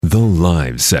The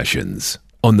Live Sessions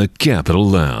on the Capital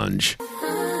Lounge.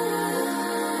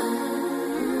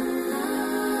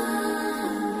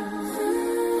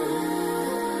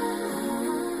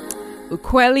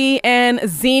 Ukweli and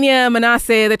Xenia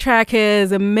Manasseh. The track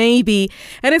is Maybe,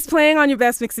 and it's playing on your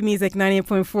best mix of music,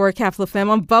 98.4 Capital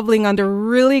FM. I'm Bubbling Under.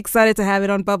 Really excited to have it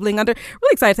on Bubbling Under.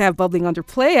 Really excited to have Bubbling Under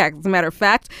play, as a matter of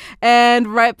fact.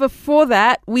 And right before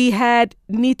that, we had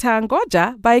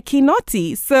Nitangoja by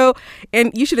Kinoti. So,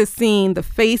 and you should have seen the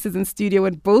faces in studio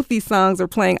when both these songs are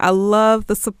playing. I love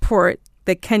the support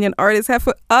that Kenyan artists have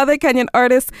for other Kenyan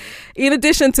artists, in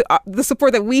addition to the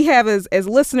support that we have as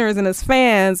listeners and as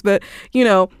fans. But, you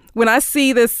know, when I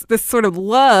see this sort of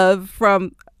love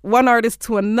from one artist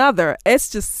to another, it's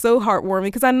just so heartwarming,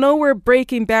 because I know we're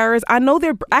breaking barriers. I know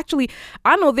they're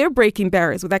breaking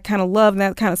barriers with that kind of love and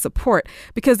that kind of support,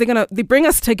 because they bring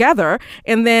us together,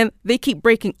 and then they keep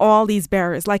breaking all these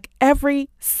barriers. Like every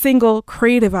single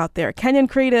creative out there, Kenyan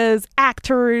creatives,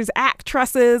 actors,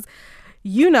 actresses,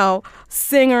 you know,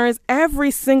 singers, every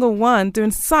single one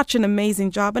doing such an amazing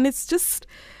job. And it's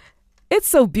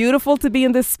so beautiful to be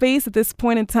in this space at this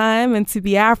point in time, and to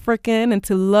be African, and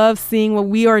to love seeing what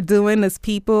we are doing as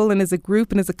people and as a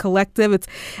group and as a collective.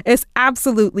 It's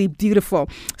absolutely beautiful.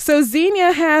 So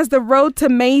Xenia has The Road to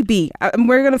Maybe, and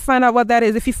we're going to find out what that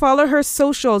is. If you follow her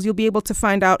socials, you'll be able to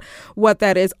find out what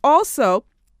that is. Also,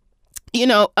 you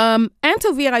know,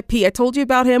 Anto VIP, I told you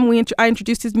about him. I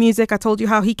introduced his music. I told you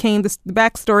how he came, the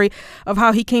backstory of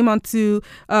how he came on to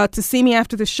see me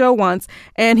after the show once.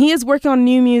 And he is working on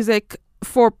new music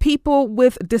for people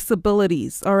with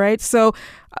disabilities, all right? So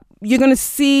you're going to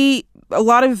see a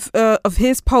lot of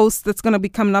his posts that's going to be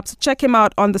coming up. So check him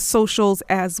out on the socials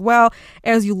as well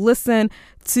as you listen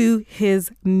to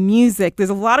his music. There's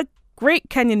a lot of great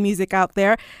Kenyan music out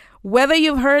there. Whether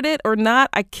you've heard it or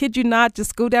not, I kid you not,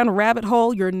 just go down a rabbit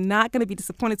hole. You're not going to be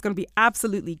disappointed. It's going to be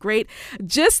absolutely great.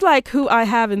 Just like who I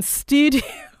have in studio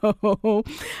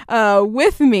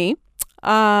with me.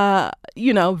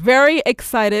 You know, very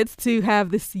excited to have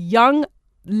this young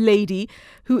lady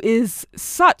who is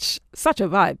such a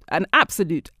vibe, an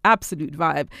absolute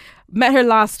vibe. Met her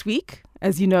last week,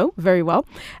 as you know very well.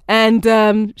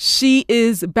 And she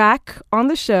is back on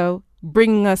the show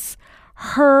bringing us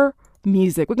her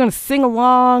music. We're going to sing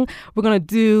along. We're going to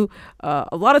do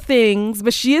a lot of things.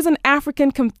 But she is an African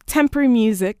contemporary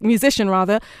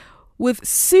musician, with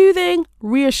soothing,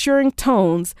 reassuring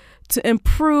tones to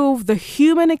improve the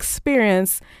human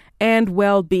experience and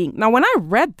well-being. Now, when I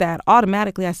read that,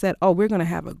 automatically I said, oh, we're going to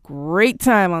have a great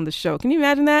time on the show. Can you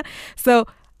imagine that? So,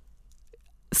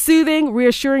 soothing,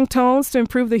 reassuring tones to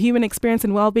improve the human experience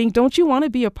and well-being. Don't you want to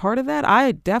be a part of that?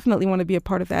 I definitely want to be a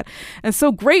part of that. And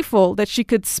so grateful that she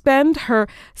could spend her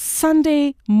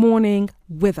Sunday morning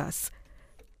with us.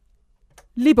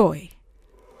 Liboy.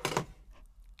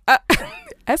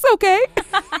 That's okay.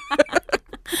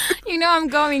 You know I'm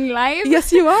going live.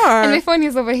 Yes, you are. And my phone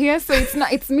is over here, so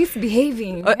it's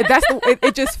misbehaving.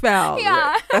 It just fell.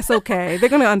 Yeah. That's okay. They're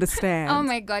going to understand. Oh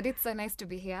my God, it's so nice to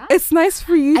be here. It's nice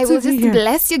for you to be here. I will just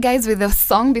bless you guys with a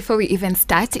song before we even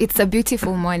start. It's a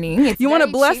beautiful morning. You want to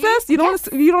bless chilly. us? You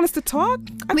don't want us to talk?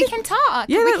 We can talk.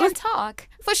 Yeah, we can talk.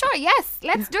 For sure, yes.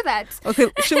 Let's do that. Okay,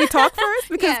 should we talk first?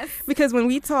 Because when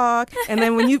we talk, and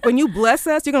then when you bless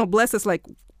us, you're going to bless us like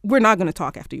we're not going to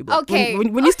talk after you bless. Okay.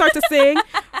 When you start to sing,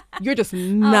 you're just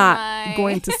not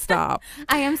going to stop.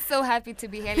 I am so happy to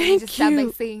be here. Let me just start by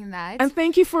saying that. And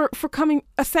thank you for coming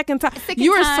a second time.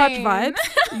 You are such vibes.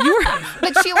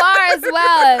 But you are as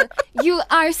well. You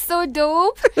are so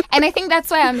dope. And I think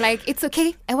that's why I'm like, it's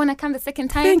okay. I want to come the second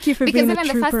time. Thank you for being a trooper. Because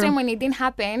even the first time when it didn't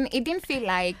happen, it didn't feel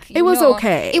like, it was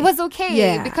okay. It was okay.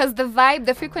 Yeah. Because the vibe,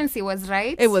 the frequency was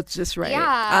right. It was just right.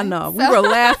 Yeah. I know. We were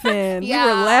laughing. Yeah.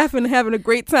 We were laughing, having a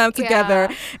great time together.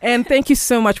 Yeah. And thank you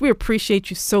so much. We appreciate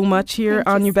you so much here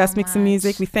on Your Best Mix of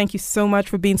Music. We thank you so much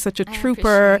for being such a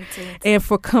trooper and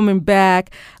for coming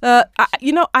back.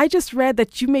 I just read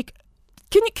that you make...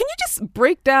 Can you just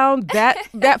break down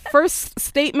that first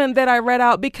statement that I read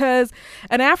out? Because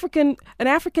an African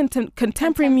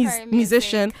contemporary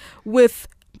musician with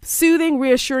soothing,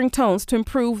 reassuring tones to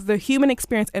improve the human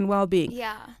experience and well-being.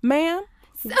 Yeah. Ma'am?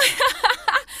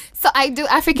 So I do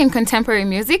African contemporary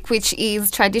music, which is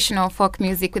traditional folk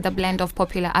music with a blend of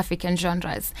popular African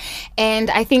genres. And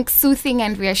I think soothing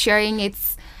and reassuring,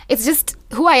 it's just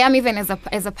who I am even as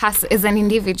an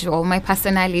individual, my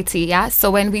personality, yeah?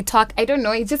 So when we talk, I don't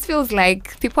know, it just feels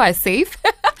like people are safe.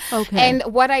 Okay. And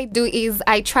what I do is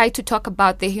I try to talk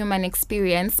about the human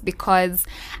experience, because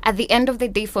at the end of the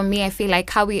day, for me, I feel like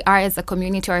how we are as a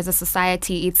community or as a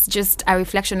society, it's just a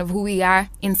reflection of who we are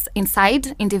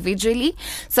inside individually.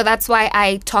 So that's why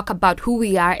I talk about who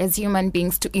we are as human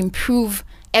beings to improve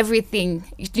everything,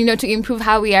 to improve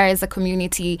how we are as a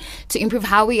community, to improve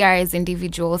how we are as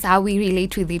individuals, how we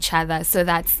relate with each other. So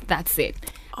that's it.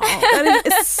 Oh, that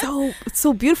is it's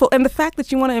so beautiful. And the fact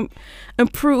that you want to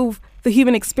improve the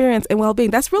human experience and well-being,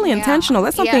 that's really intentional.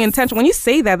 That's something intentional. When you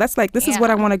say that, that's like, this is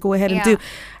what I want to go ahead and do.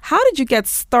 How did you get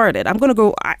started? I'm going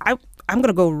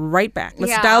to go right back.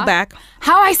 Let's dial back.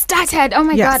 How I started. Oh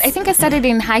my God. I think I started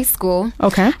in high school.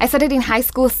 Okay. I started in high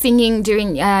school singing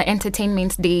during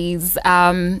entertainment days.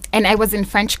 And I was in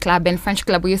French club. And French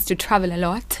club, we used to travel a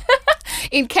lot.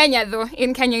 In Kenya, though.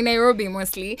 In Kenya, in Nairobi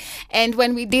mostly. And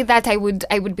when we did that, I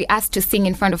would be asked to sing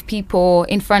in front of people,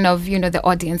 in front of, the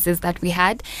audiences that we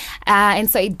had. And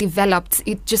so it developed.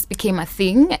 It just became a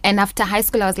thing. And after high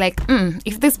school, I was like,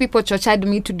 if these people chochad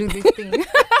me to do this thing,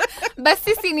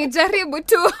 basi sinijaribu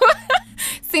tu.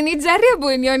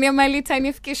 Sinijaribu nione mali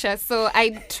tanifikisha. So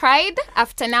I tried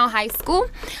after now high school.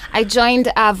 I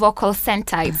joined a vocal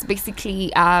center. It's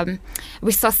basically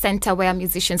resource center where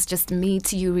musicians just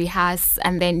meet, you rehearse,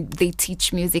 and then they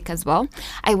teach music as well.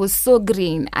 I was so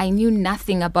green. I knew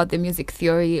nothing about the music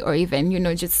theory or even,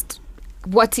 just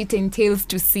what it entails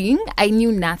to sing. I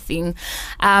knew nothing.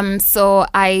 So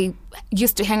I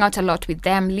used to hang out a lot with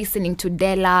them, listening to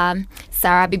Della,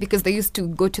 Sarabi, because they used to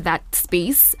go to that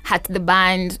space, Hat the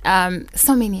Band,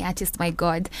 so many artists, my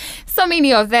God, so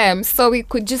many of them. So we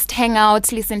could just hang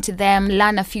out, listen to them,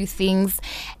 learn a few things.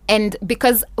 And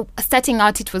because starting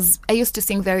out, I used to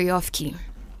sing very off-key.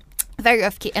 Very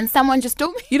off-key. And someone just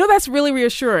told me. That's really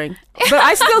reassuring. But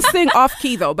I still sing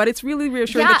off-key, though. But it's really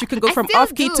reassuring that you can go from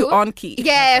off-key to on-key.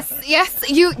 Yes.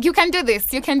 You can do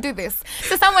this. You can do this.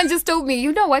 So someone just told me,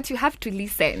 you know what? You have to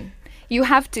listen. You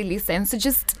have to listen. So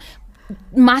just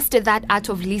master that art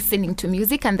of listening to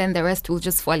music, and then the rest will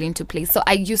just fall into place. So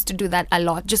I used to do that a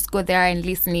lot, just go there and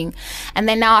listening. And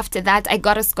then now after that, I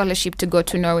got a scholarship to go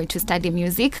to Norway to study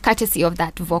music, courtesy of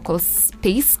that vocal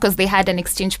space, because they had an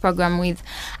exchange program with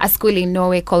a school in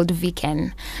Norway called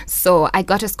Viken. So I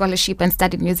got a scholarship and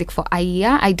studied music for a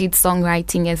year. I did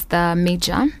songwriting as the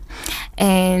major,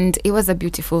 and it was a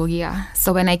beautiful year.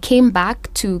 So when I came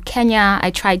back to Kenya,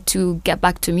 I tried to get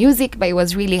back to music, but it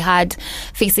was really hard,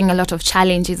 facing a lot of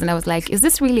challenges. And I was like, is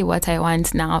this really what I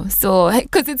want now? So,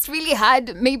 because it's really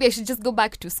hard, maybe I should just go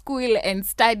back to school and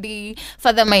study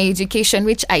further my education,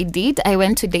 which I did. I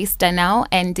went to Daystar now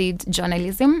and did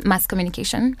journalism, mass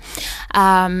communication.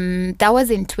 That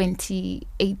was in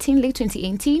 2018, late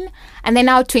 2018. And then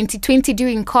now 2020,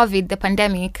 during COVID, the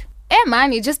pandemic,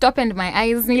 man, it just opened my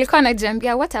eyes. Nilikuwa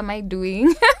najiambia, what am I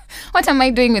doing? What am I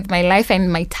doing with my life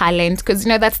and my talent? Because,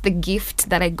 that's the gift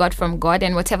that I got from God,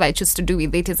 and whatever I choose to do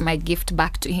with it is my gift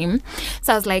back to Him.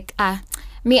 So I was like, I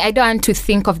don't want to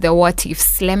think of the what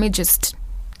ifs. Let me just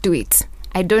do it.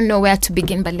 I don't know where to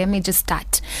begin, but let me just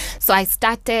start. So I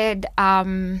started,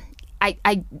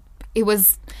 it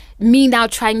was me now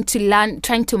trying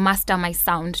to master my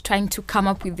sound, trying to come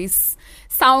up with this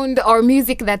sound or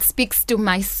music that speaks to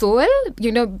my soul.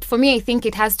 For me, I think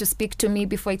it has to speak to me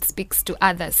before it speaks to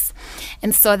others.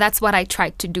 And so that's what I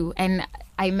tried to do. And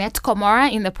I met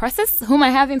Komora in the process, whom I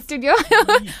have in studio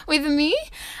with me.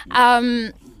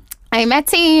 I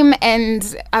met him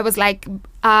and I was like,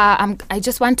 I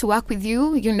just want to work with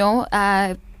you,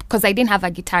 because I didn't have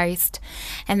a guitarist.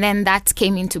 And then that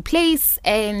came into place,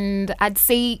 and I'd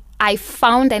say I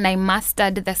found and I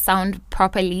mastered the sound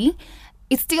properly.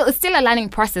 It's still a learning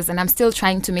process, and I'm still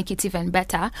trying to make it even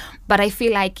better. But I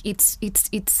feel like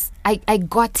I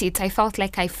got it. I felt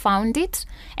like I found it,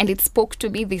 and it spoke to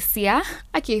me this year.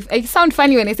 Okay, I sound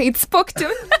funny when I say it spoke to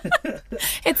me.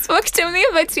 It spoke to me,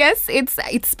 but yes,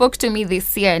 it spoke to me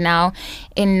this year now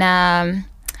in I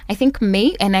think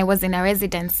May, and I was in a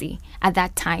residency at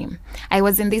that time. I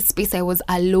was in this space. I was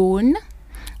alone.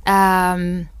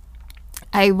 I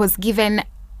was given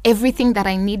everything that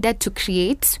I needed to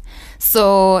create.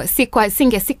 So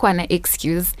sikuwa na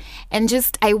excuse. And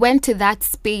just I went to that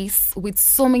space with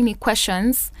so many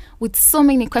questions.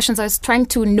 I was trying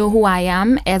to know who I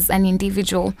am as an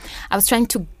individual. I was trying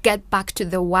to get back to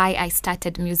the why I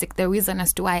started music, the reason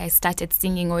as to why I started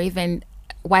singing, or even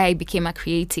why I became a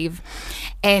creative.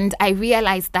 And I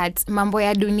realized that mambo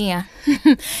ya dunia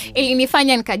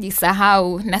ilinifanya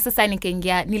nikajisahau, na sasa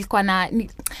nikaingia, nilikuwa na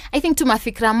I think tu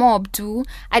mafikra mob tu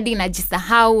hadi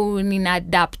najisahau, nina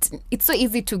adapt. It's so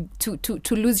easy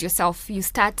to lose yourself. You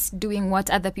start doing what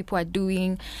other people are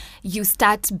doing. You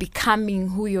start becoming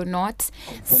who you're not.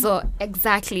 So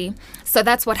exactly. So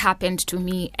that's what happened to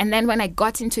me. And then when I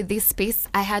got into this space,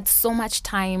 I had so much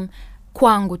time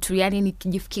kwangu tu, yani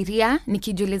nikijifikiria,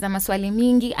 nikijiuliza maswali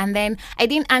mingi, and then I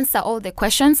didn't answer all the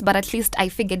questions, but at least I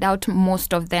figured out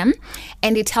most of them,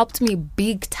 and it helped me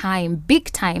big time.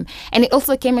 And it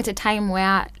also came at a time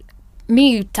where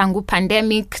me, tangu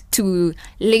pandemic to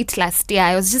late last year,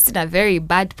 I was just in a very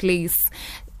bad place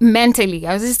mentally.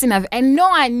 I was just and no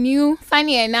one knew,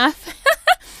 funny enough.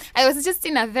 I was just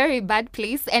in a very bad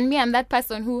place, and me, I'm that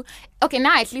person who, okay,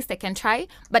 now at least I can try,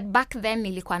 but back then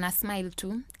nilikuwa na smile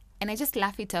too, and I just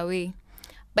laugh it away.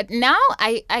 But now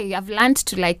I have learned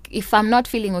to, like, if I'm not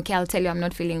feeling okay, I'll tell you I'm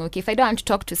not feeling okay. If I don't want to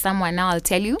talk to someone now, I'll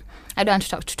tell you. I don't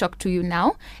want to talk to you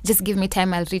now. Just give me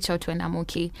time, I'll reach out when I'm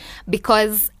okay.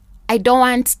 Because I don't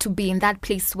want to be in that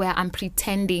place where I'm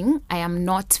pretending I am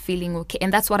not feeling okay.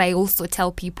 And that's what I also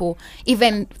tell people,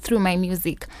 even through my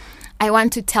music. I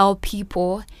want to tell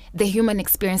people the human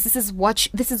experience. This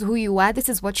is who you are. This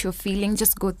is what you're feeling.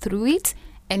 Just go through it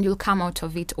and you'll come out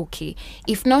of it okay.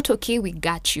 If not okay, we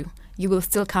got you. You will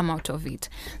still come out of it.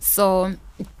 So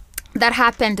that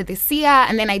happened this year.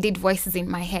 And then I did Voices in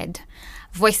My Head.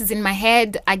 Voices in My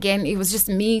Head, again, it was just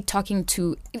me talking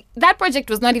to... That project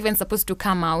was not even supposed to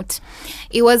come out.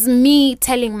 It was me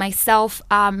telling myself,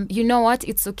 you know what?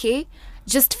 It's okay.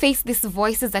 Just face these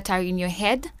voices that are in your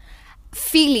head.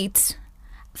 Feel it.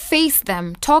 Face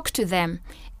them. Talk to them.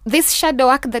 This shadow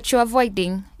work that you're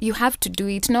avoiding, you have to do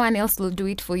it. No one else will do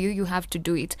it for you. You have to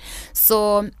do it.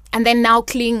 So, and then now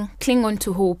cling on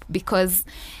to hope, because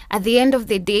at the end of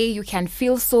the day, you can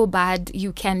feel so bad.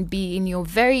 You can be in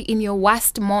your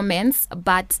worst moments,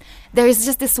 but there is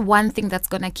just this one thing that's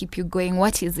going to keep you going.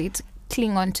 What is it?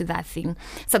 Cling on to that thing.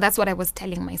 So that's what I was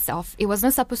telling myself. It was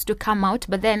not supposed to come out,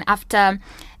 but then after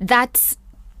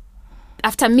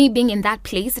me being in that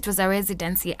place, it was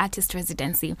a artist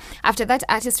residency. After that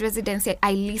artist residency,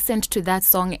 I listened to that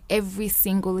song every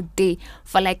single day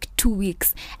for like 2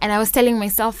 weeks. And I was telling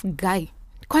myself, guy,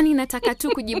 kwani nataka tu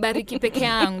kujibariki peke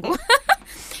yangu?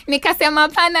 Nikasema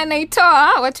pana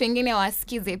naitoa, watu wengine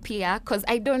wasikize pia, because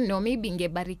I don't know, maybe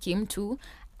ingebariki mtu.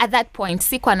 At that point,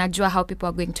 sikuwa najua how people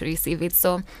are going to receive it.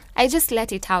 So I just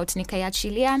let it out.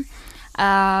 Nikaiachilia.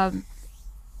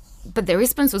 But the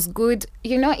response was good.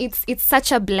 You know, it's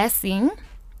such a blessing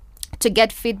to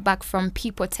get feedback from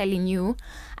people telling you,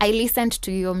 I listened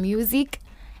to your music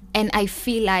and I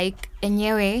feel like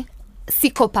enyewe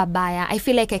siko pabaya. I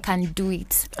feel like I can do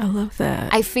it. I love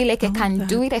that. I feel like I can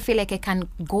do it. I feel like I can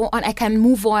go on. I can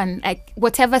move on. Like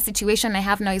whatever situation I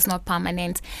have now is not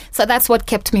permanent. So that's what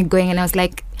kept me going. And I was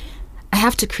like, I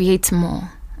have to create more.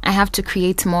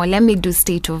 Let me do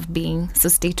State of Being. So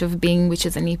State of Being, which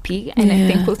is an EP, and I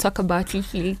think we'll talk about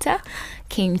it later,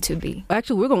 came to be.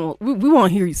 Actually, we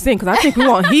want to hear you sing, because I think we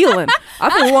want healing. I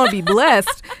think we want to be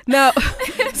blessed. Now,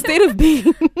 State of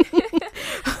Being,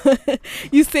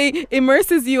 you say,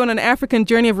 immerses you on an African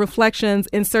journey of reflections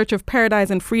in search of paradise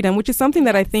and freedom, which is something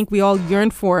that I think we all yearn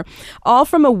for, all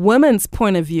from a woman's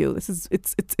point of view.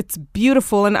 It's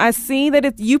beautiful, and I see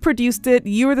that you produced it.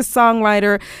 You were the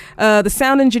songwriter. The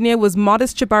sound engineer was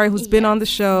Modest Jabari, who's been on the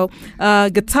show.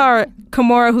 Guitar,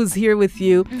 Kamora, who's here with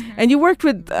you. Mm-hmm. And you worked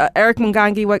with Eric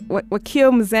Mungangi,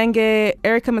 Wakio Mzenge,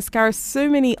 Erica Mascara, so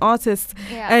many artists.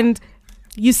 Yeah. And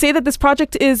you say that this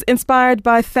project is inspired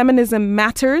by Feminism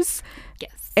Matters.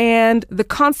 Yes. And the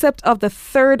concept of the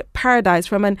third paradise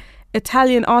from an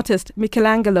Italian artist,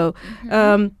 Michelangelo.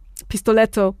 Mm-hmm.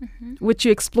 Pistoletto, which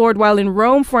you explored while in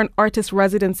Rome for an artist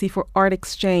residency for art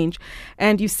exchange.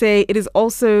 And you say it is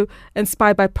also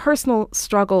inspired by personal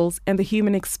struggles and the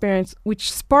human experience,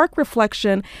 which spark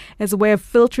reflection as a way of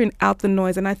filtering out the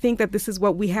noise. And I think that this is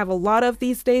what we have a lot of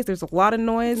these days. There's a lot of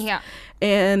noise. Yeah.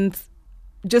 And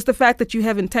just the fact that you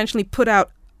have intentionally put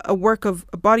out a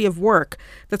body of work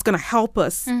that's going to help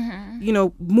us,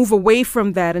 move away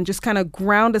from that and just kind of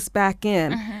ground us back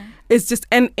in. It's just,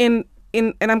 and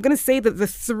I'm going to say that the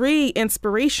three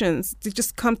inspirations to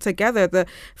just come together, the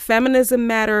Feminism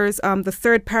Matters, the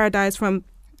Third Paradise from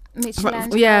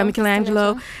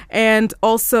Michelangelo, and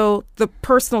also the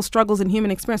personal struggles and human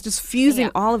experience, just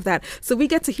fusing all of that. So we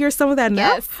get to hear some of that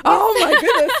now. Yes. Oh my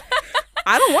goodness.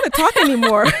 I don't want to talk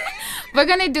anymore. We're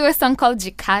going to do a song called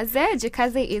Jikaze.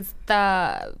 Jikaze is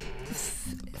the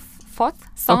fourth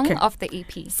song Okay. of the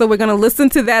EP. So we're going to listen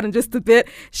to that in just a bit.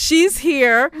 She's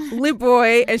here,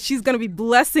 Liboy, and she's going to be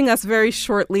blessing us very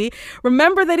shortly.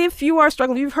 Remember that if you are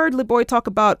struggling, you've heard Liboy talk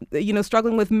about,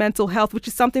 struggling with mental health, which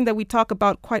is something that we talk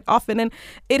about quite often. And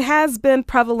it has been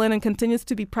prevalent and continues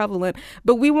to be prevalent.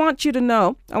 But I want you to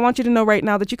know right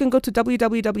now that you can go to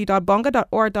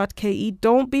www.bonga.or.ke.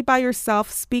 Don't be by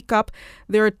yourself. Speak up.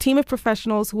 There are a team of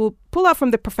professionals who will pull out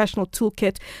from the professional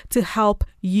toolkit to help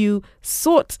you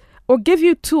sort or give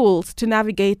you tools to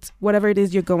navigate whatever it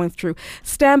is you're going through.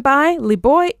 Stand by.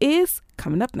 Liboy is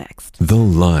coming up next. The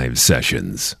live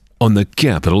sessions on the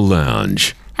Capital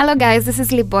Lounge. Hello guys, this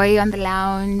is Liboy on the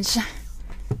lounge.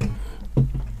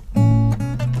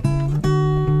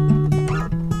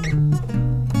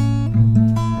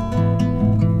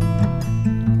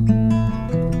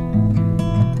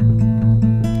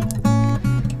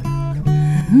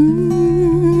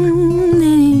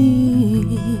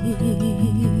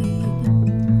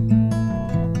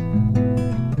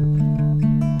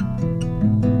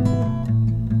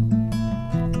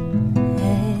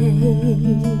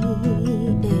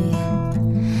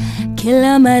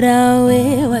 Kila mara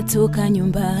we watoka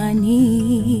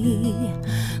nyumbani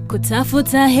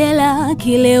kutafuta hela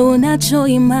kile unacho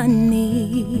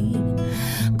imani,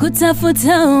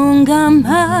 kutafuta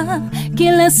ungama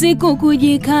kila siku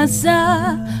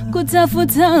kujikaza,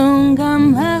 kutafuta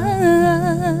ungama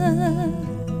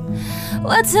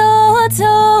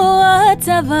watoto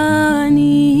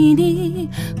watavanini,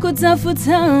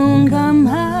 kutafuta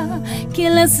ungama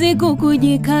kila siku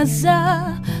kujikaza,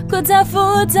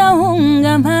 kutafuta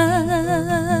ungama.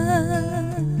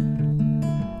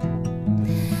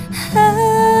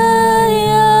 Ay,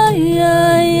 ay,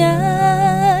 ay,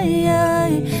 ay,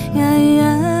 ay, ay, ay.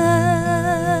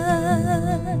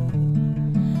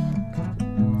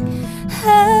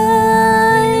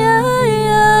 Ay, ay,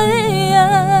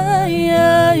 ay,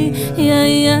 ay,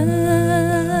 ay, ay.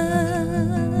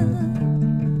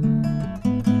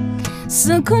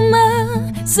 Sukuma,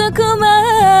 sukuma,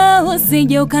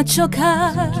 usije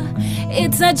ukachoka.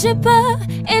 Itajipa,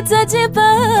 itajipa,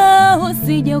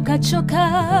 usije ukachoka.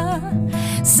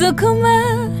 Sukuma,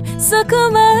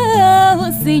 sukuma,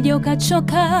 usije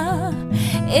ukachoka.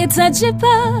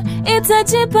 Itajipa,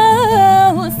 itajipa,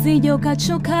 usije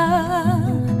ukachoka.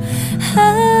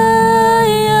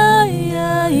 Ay, ay,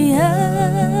 ay,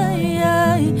 ay,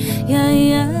 ay,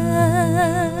 ay, ay.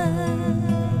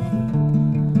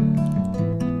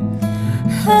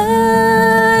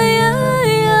 Ay,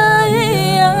 ay,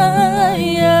 ay,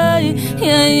 ay, ay,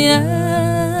 ay, ay.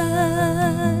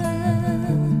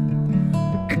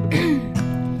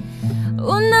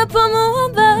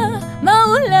 Unapomuomba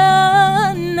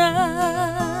Maulana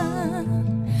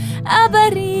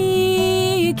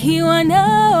abarikiwa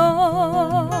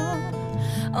nao,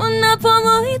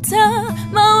 unapomuita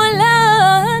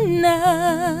Maulana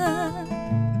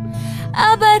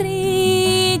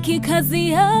abariki kazi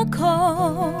yako.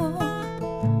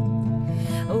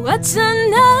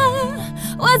 Wachana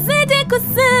wazidi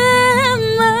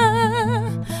kusema,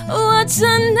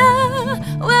 wachana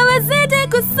wewe zidi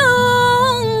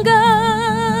kusonga.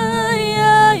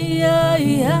 Ya, ya,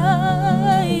 ya,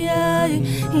 ya,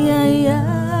 ya, ya.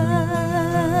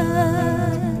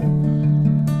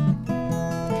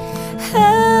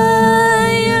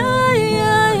 Ay, ay,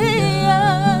 ay,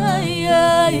 ay,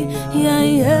 ay,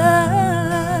 ay, ay.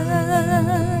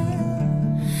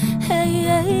 Hey,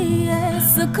 hey, hey.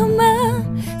 Sukuma,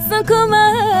 sukuma,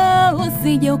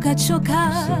 usije ukachoka.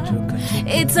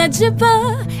 Itajipa,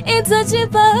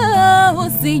 itajipa,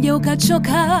 usije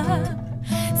ukachoka.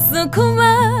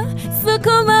 Sukuma,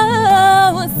 sukuma,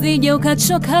 usije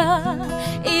ukachoka.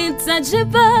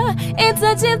 Itajipa,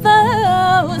 itajipa,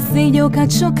 usije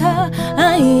ukachoka.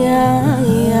 Ay,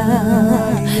 ay,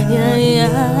 ay, ay,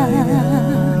 ay.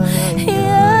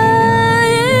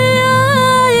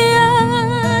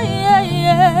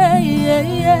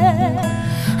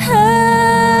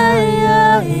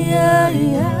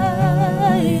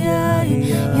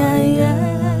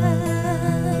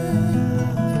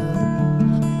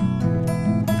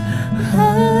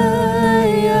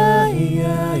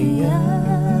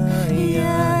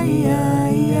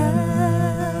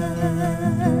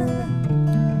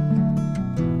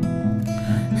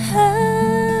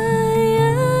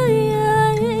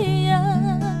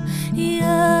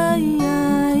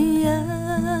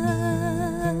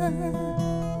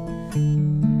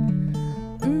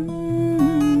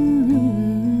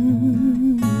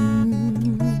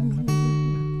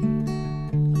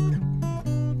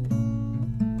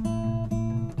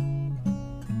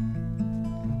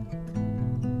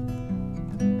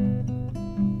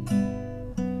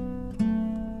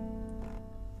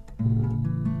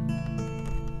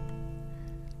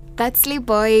 That's Lee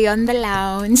Boy on the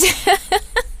lounge.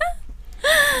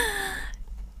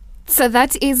 So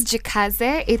that is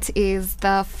Jikaze. It is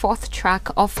the 4th track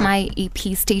of my EP,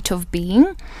 State of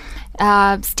Being.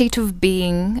 State of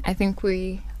Being, I think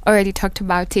we already talked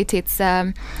about it. It's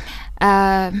an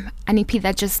EP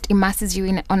that just immerses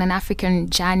you on an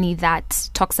African journey that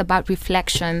talks about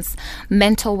reflections,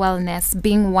 mental wellness,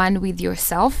 being one with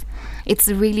yourself. It's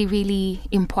really, really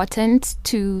important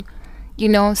to,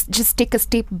 just take a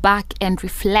step back and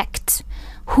reflect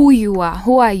who you are.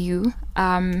 Who are you?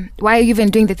 Why are you even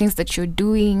doing the things that you're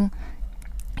doing?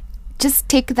 Just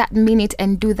take that minute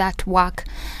and do that work,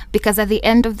 because at the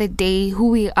end of the day, who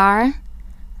we are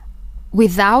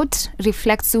without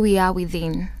reflects who we are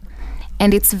within.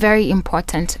 And it's very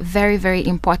important, very, very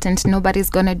important.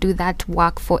 Nobody's going to do that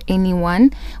work for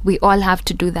anyone. We all have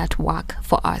to do that work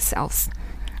for ourselves.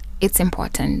 It's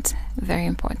important, very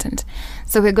important.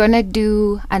 So we're going to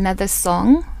do another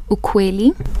song,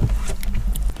 Ukweli.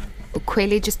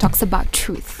 Ukweli just talks about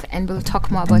truth, and we'll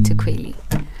talk more about Ukweli.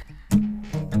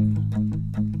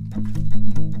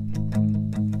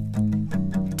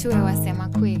 Tuwe wasema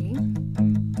kweli.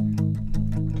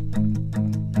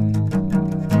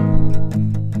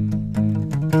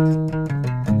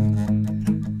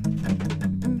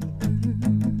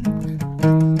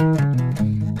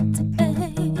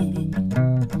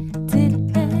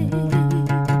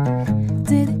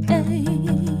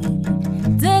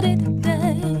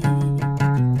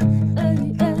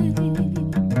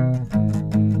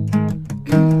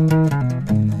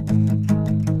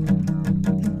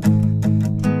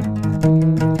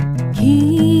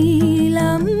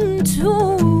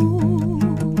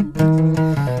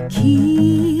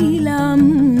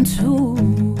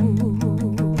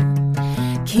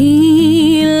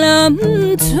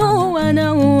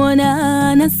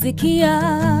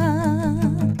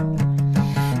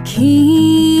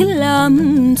 Kila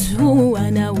mtu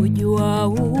anaujua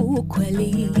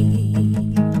ukweli.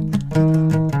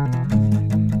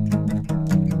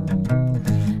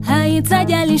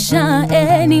 Haitajalisha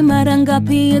ni mara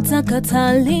ngapi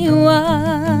itakataliwa.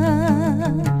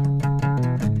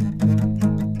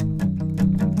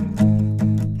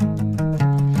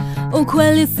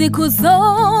 Ukweli siku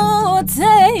zote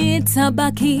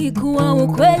itabaki kuwa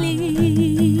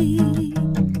ukweli.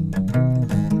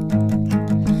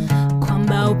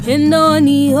 Kwamba upendo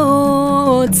ni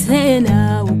yote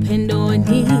na upendo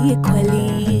ni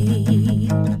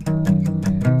kweli.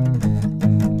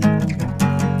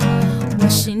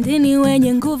 Washindi ni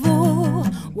wenye nguvu,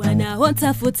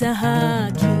 wanaotafuta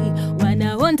haki,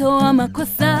 wanaondoa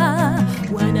makosa,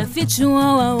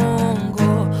 wanafichua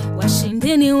waongo.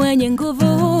 Washindi ni wenye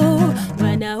nguvu,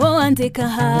 wanaoandika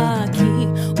haki,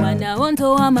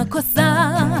 wanaondoa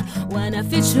makosa,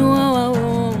 wanafichua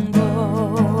waongo.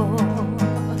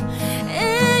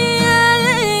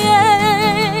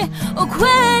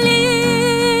 Ukweli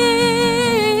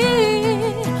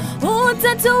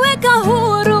utatuweka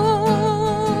huru.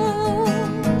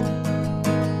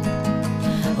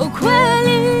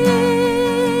 Ukweli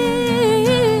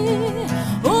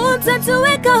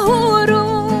utatuweka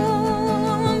huru.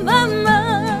 Mama,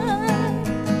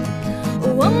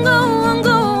 uongo, uongo,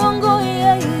 uongo,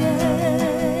 yeah,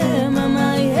 yeah.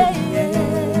 Mama, yeah, yeah.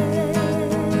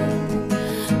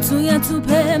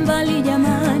 Tuyatupe mbali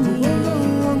jamani.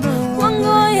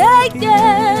 Uongo, yeah,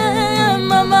 yeah.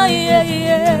 Mama, yeah,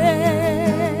 yeah.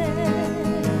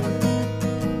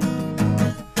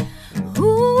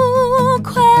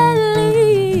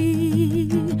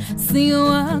 Sio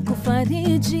wa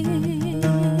kufariji,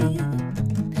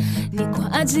 ni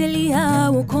kwa ajili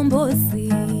ya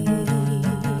ukombozi.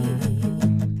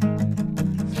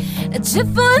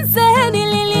 Jifunzeni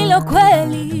lililo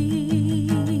kweli,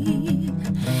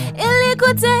 ili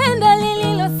kutenda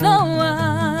lililo sawa.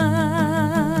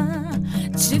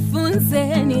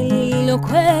 Jifunzeni lililo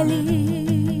kweli,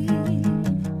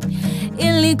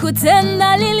 ili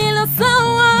kutenda lililo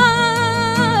sawa.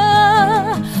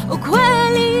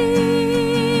 Ukweli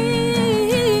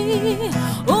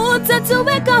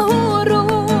utatuweka huru.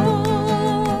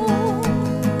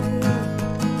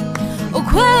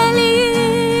 Ukweli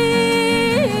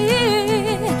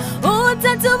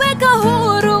utatuweka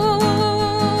huru.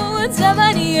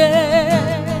 Jamani,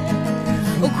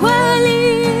 ukweli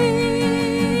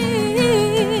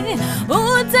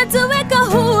utatuweka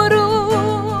huru.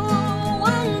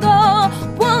 Wango,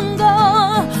 wango,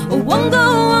 wango,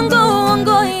 wango,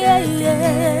 wango, yeah,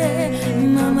 yeah.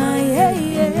 Mama, yeah,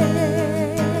 yeah.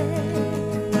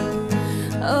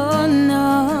 Oh no,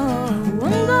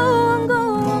 wango, wango,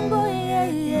 wango, yeah,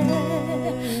 yeah.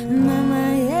 Mama,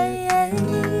 yeah, yeah.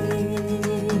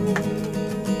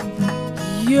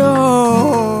 Yo,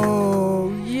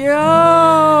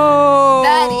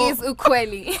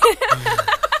 Kweli.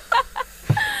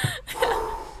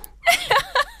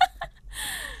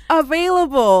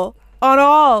 Available on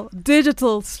all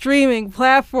digital streaming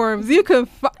platforms. You can,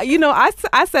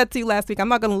 I said to you last week, I'm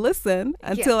not going to listen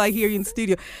until I hear you in the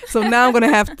studio. So now I'm going to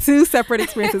have two separate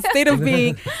experiences. State of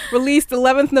Being, released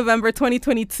 11th November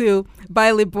 2022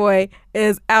 by LeBoy,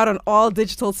 is out on all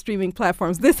digital streaming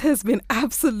platforms. This has been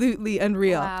absolutely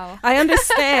unreal. Wow. I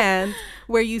understand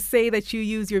where you say that you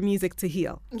use your music to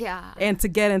heal. Yeah. And to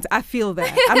get into, I feel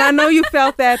that. And I know you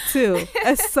felt that too.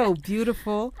 It's so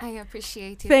beautiful. I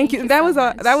appreciate it. Thank you. so That was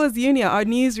much. Unia, our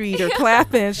newsreader,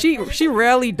 clapping. She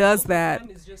rarely does that.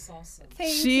 Is just awesome.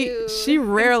 Thank She you. she Thank you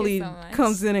rarely so much.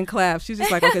 comes in and claps. She's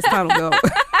just like, okay, it's time to go.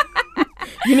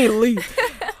 You need to leave.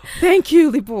 Thank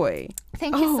you, LeBoy.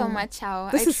 Thank you so Oh, much, Chao.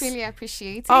 I this is- truly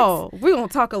appreciate it. Oh, we're going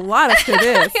to talk a lot to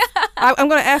this. I'm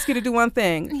going to ask you to do one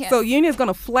thing. Yes. So Unia is going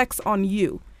to flex on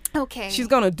you. Okay. She's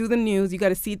going to do the news. You get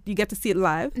to see it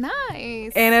live.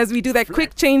 nice. And as we do that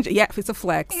quick change, it's a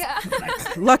flex. Yeah.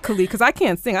 Luckily, because I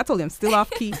can't sing. I told you I'm still off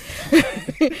key.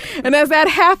 And as that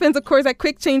happens, of course, that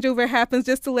quick changeover happens.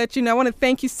 Just to let you know, I want to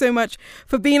thank you so much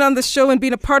for being on the show and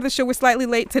being a part of the show. We're slightly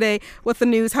late today with the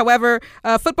news. However,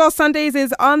 Football Sundays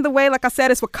is on the way. Like I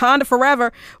said, it's Wakanda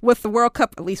forever with the World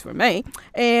Cup, at least for May.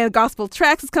 And Gospel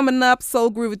Tracks is coming up. Soul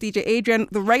Groove with DJ Adrian.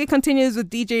 The reggae continues with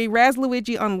DJ Raz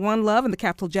Luigi on One Love, and the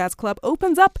Capital Jazz Club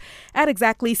opens up at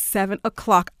exactly 7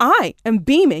 o'clock. I am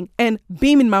beaming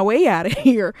my way out of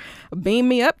here. Beam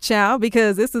me up, child,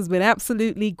 because this has been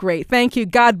absolutely great. Thank you.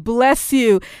 God bless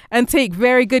you, and take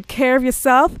very good care of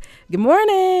yourself. Good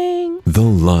morning. The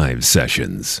live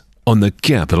sessions on the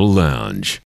Capital Lounge.